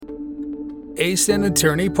ASIN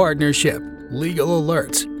Attorney Partnership. Legal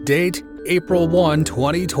alerts. Date April 1,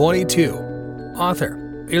 2022.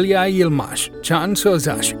 Author Ilya Yilmaz, Can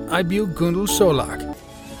Sozas, Aybük Gundul Solak.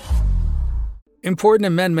 Important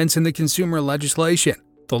amendments in the consumer legislation.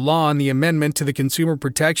 The law on the amendment to the Consumer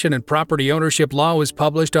Protection and Property Ownership Law was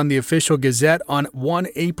published on the Official Gazette on 1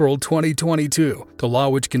 April 2022. The law,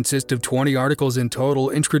 which consists of 20 articles in total,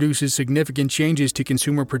 introduces significant changes to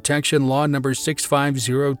Consumer Protection Law No.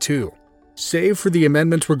 6502. Save for the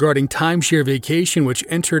amendment regarding timeshare vacation, which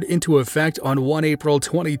entered into effect on 1 April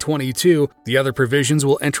 2022, the other provisions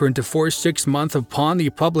will enter into force 6 months upon the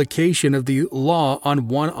publication of the law on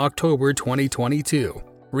 1 October 2022.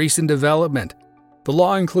 Recent development. The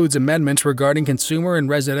law includes amendments regarding consumer and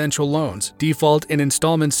residential loans, default and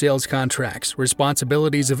installment sales contracts,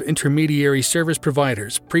 responsibilities of intermediary service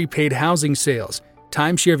providers, prepaid housing sales,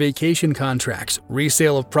 timeshare vacation contracts,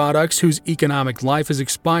 resale of products whose economic life has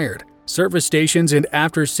expired, service stations and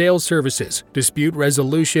after-sales services, dispute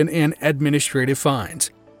resolution, and administrative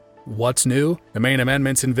fines. What's new? The main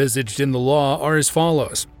amendments envisaged in the law are as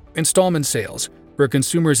follows. Installment sales. For a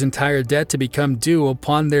consumer's entire debt to become due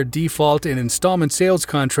upon their default in installment sales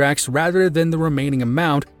contracts rather than the remaining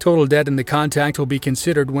amount, total debt in the contract will be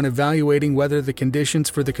considered when evaluating whether the conditions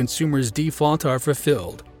for the consumer's default are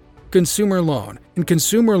fulfilled. Consumer loan. In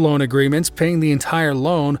consumer loan agreements, paying the entire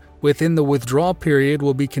loan within the withdrawal period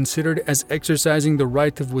will be considered as exercising the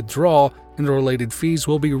right of withdrawal, and the related fees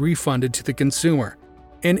will be refunded to the consumer.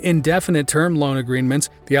 In indefinite term loan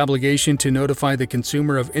agreements, the obligation to notify the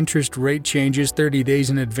consumer of interest rate changes 30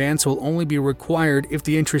 days in advance will only be required if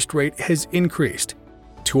the interest rate has increased.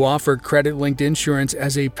 To offer credit-linked insurance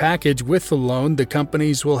as a package with the loan, the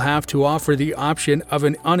companies will have to offer the option of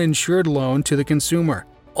an uninsured loan to the consumer.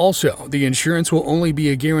 Also, the insurance will only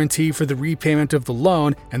be a guarantee for the repayment of the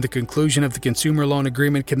loan, and the conclusion of the consumer loan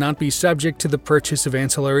agreement cannot be subject to the purchase of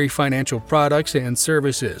ancillary financial products and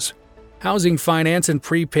services. Housing finance and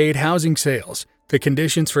prepaid housing sales. The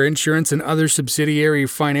conditions for insurance and other subsidiary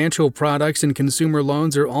financial products and consumer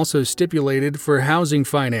loans are also stipulated for housing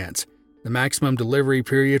finance. The maximum delivery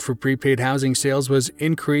period for prepaid housing sales was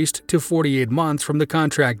increased to 48 months from the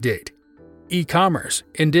contract date. E-commerce.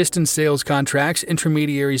 In distance sales contracts,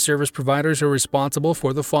 intermediary service providers are responsible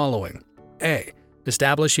for the following. A.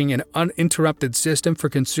 Establishing an uninterrupted system for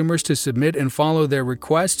consumers to submit and follow their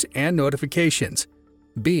requests and notifications.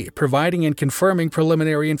 B. Providing and confirming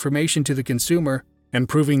preliminary information to the consumer and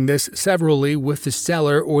proving this severally with the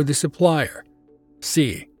seller or the supplier.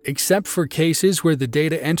 C. Except for cases where the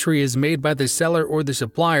data entry is made by the seller or the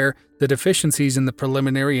supplier, the deficiencies in the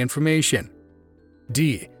preliminary information.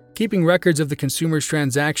 D. Keeping records of the consumer's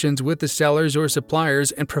transactions with the sellers or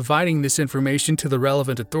suppliers and providing this information to the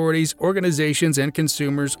relevant authorities, organizations, and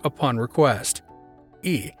consumers upon request.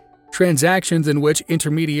 E. Transactions in which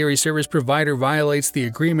intermediary service provider violates the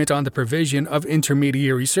agreement on the provision of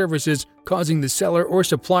intermediary services, causing the seller or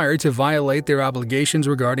supplier to violate their obligations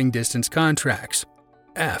regarding distance contracts.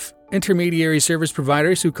 F. Intermediary service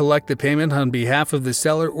providers who collect the payment on behalf of the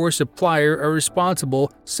seller or supplier are responsible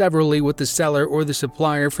severally with the seller or the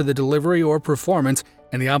supplier for the delivery or performance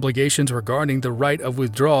and the obligations regarding the right of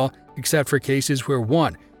withdrawal, except for cases where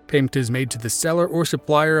 1. Payment is made to the seller or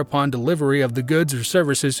supplier upon delivery of the goods or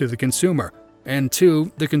services to the consumer, and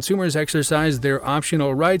 2. The consumers exercise their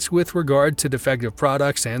optional rights with regard to defective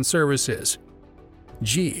products and services.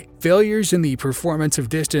 G. Failures in the performance of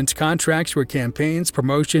distance contracts where campaigns,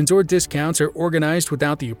 promotions, or discounts are organized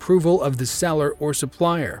without the approval of the seller or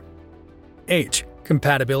supplier. H.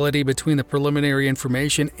 Compatibility between the preliminary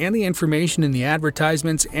information and the information in the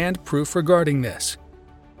advertisements and proof regarding this.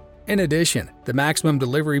 In addition, the maximum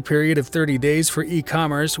delivery period of 30 days for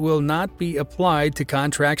e-commerce will not be applied to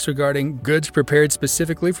contracts regarding goods prepared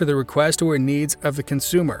specifically for the request or needs of the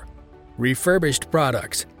consumer. Refurbished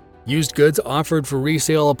products. Used goods offered for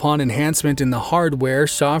resale upon enhancement in the hardware,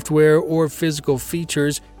 software, or physical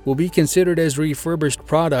features will be considered as refurbished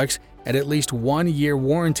products, and at least 1-year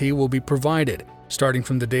warranty will be provided, starting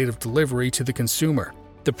from the date of delivery to the consumer.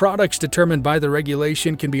 The products determined by the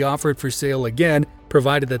regulation can be offered for sale again,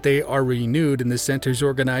 provided that they are renewed in the centers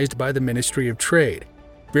organized by the Ministry of Trade.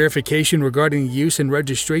 Verification regarding the use and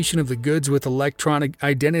registration of the goods with electronic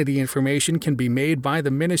identity information can be made by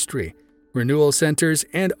the Ministry, renewal centers,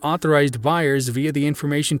 and authorized buyers via the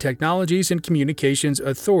Information Technologies and Communications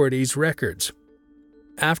Authority's records.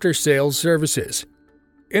 After-sales services.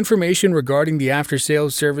 Information regarding the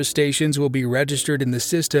after-sales service stations will be registered in the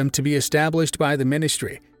system to be established by the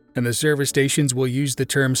Ministry, and the service stations will use the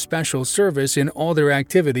term special service in all their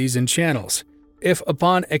activities and channels. If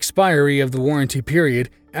upon expiry of the warranty period,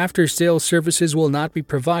 After-sales services will not be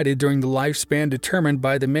provided during the lifespan determined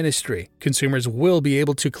by the ministry. Consumers will be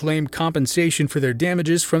able to claim compensation for their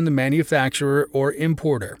damages from the manufacturer or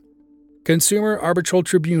importer. Consumer arbitral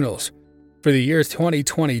tribunals. For the year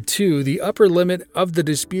 2022, the upper limit of the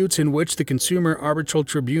disputes in which the consumer arbitral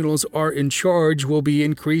tribunals are in charge will be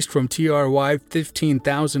increased from TRY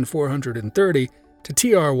 15,430 to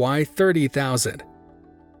TRY 30,000.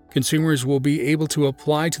 Consumers will be able to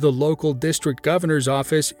apply to the local district governor's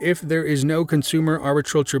office if there is no consumer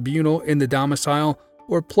arbitral tribunal in the domicile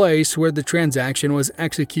or place where the transaction was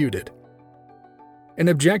executed. An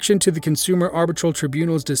objection to the consumer arbitral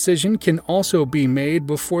tribunal's decision can also be made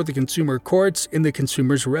before the consumer courts in the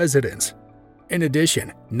consumer's residence. In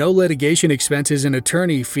addition, no litigation expenses and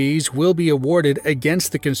attorney fees will be awarded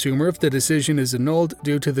against the consumer if the decision is annulled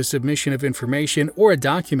due to the submission of information or a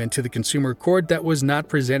document to the consumer court that was not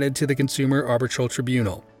presented to the consumer arbitral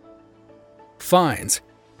tribunal. Fines.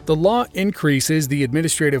 The law increases the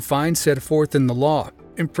administrative fines set forth in the law.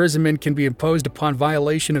 Imprisonment can be imposed upon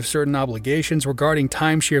violation of certain obligations regarding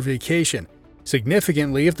timeshare vacation.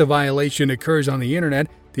 Significantly, if the violation occurs on the Internet,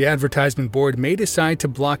 the Advertisement Board may decide to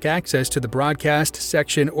block access to the broadcast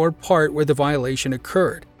section or part where the violation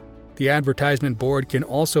occurred. The Advertisement Board can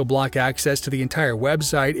also block access to the entire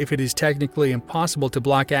website if it is technically impossible to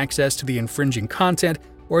block access to the infringing content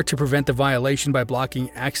or to prevent the violation by blocking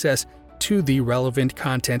access to the relevant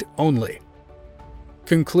content only.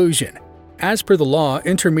 Conclusion. As per the law,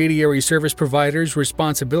 intermediary service providers'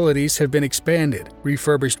 responsibilities have been expanded.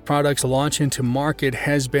 Refurbished products launch into market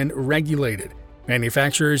has been regulated.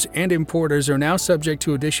 Manufacturers and importers are now subject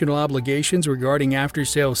to additional obligations regarding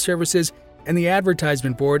after-sales services, and the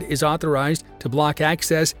Advertisement Board is authorized to block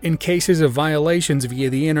access in cases of violations via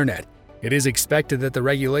the Internet. It is expected that the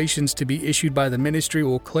regulations to be issued by the ministry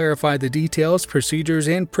will clarify the details, procedures,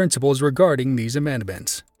 and principles regarding these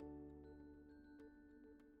amendments.